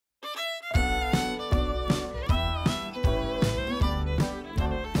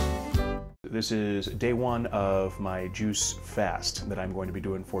This is day one of my juice fast that I'm going to be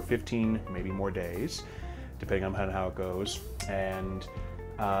doing for 15, maybe more days, depending on how it goes. And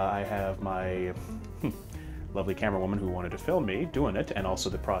I have my lovely camera woman who wanted to film me doing it and also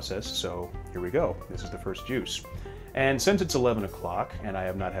the process, so here we go. This is the first juice. And since it's 11 o'clock and I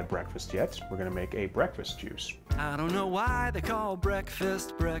have not had breakfast yet, we're gonna make a breakfast juice. I don't know why they call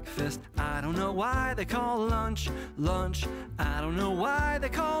breakfast, breakfast. I don't know why they call lunch, lunch. I don't know why they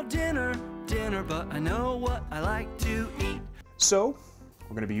call dinner, dinner, but I know what I like to eat. So,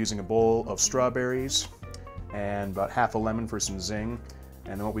 we're gonna be using a bowl of strawberries and about half a lemon for some zing.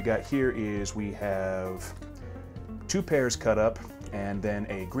 And then what we got here is we have 2 pears cut up, and then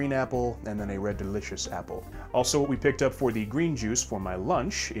a green apple, and then a red delicious apple. Also, what we picked up for the green juice for my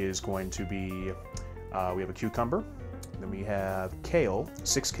lunch is going to be, we have a cucumber, then we have kale,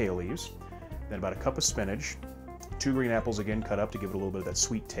 6 kale leaves, then about a cup of spinach, 2 green apples again cut up to give it a little bit of that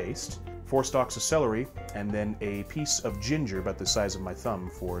sweet taste, 4 stalks of celery, and then a piece of ginger about the size of my thumb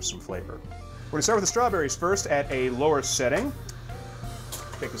for some flavor. We're gonna start with the strawberries first at a lower setting.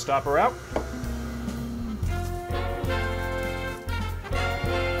 Take the stopper out.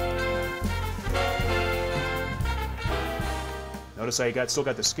 Notice I still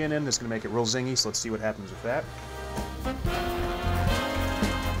got the skin in. This is going to make it real zingy, so let's see what happens with that.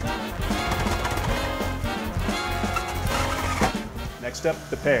 Next up,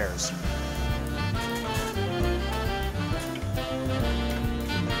 the pears.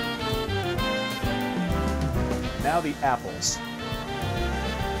 Now the apples.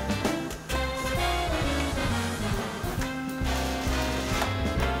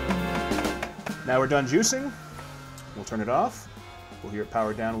 Now we're done juicing. We'll turn it off. We'll hear it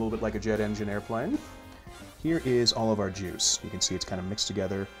powered down a little bit like a jet engine airplane. Here is all of our juice. You can see it's kind of mixed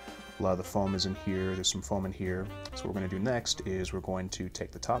together. A lot of the foam is in here. There's some foam in here. So what we're going to do next is we're going to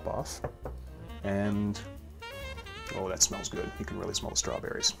take the top off. And, oh, that smells good. You can really smell the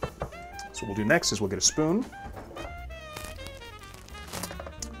strawberries. So what we'll do next is we'll get a spoon.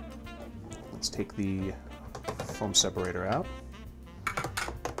 Let's take the foam separator out.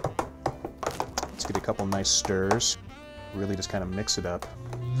 Let's get a couple nice stirs. Really just kind of mix it up.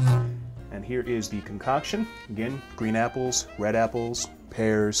 And here is the concoction. Again, green apples, red apples,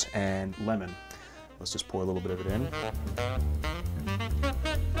 pears, and lemon. Let's just pour a little bit of it in.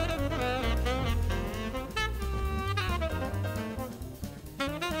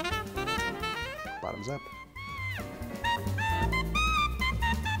 Bottoms up.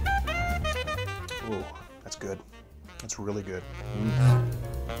 Oh, that's good. That's really good.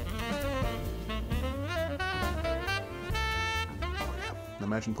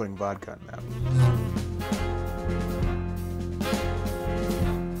 Imagine putting vodka in that.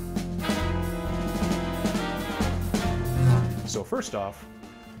 So first off,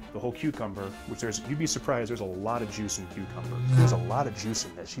 the whole cucumber, which you'd be surprised, there's a lot of juice in cucumber. There's a lot of juice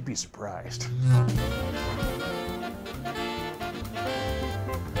in this, you'd be surprised.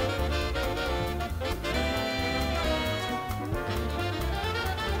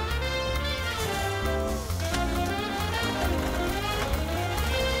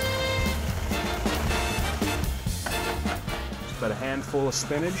 About a handful of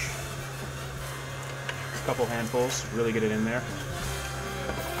spinach, a couple handfuls, really get it in there.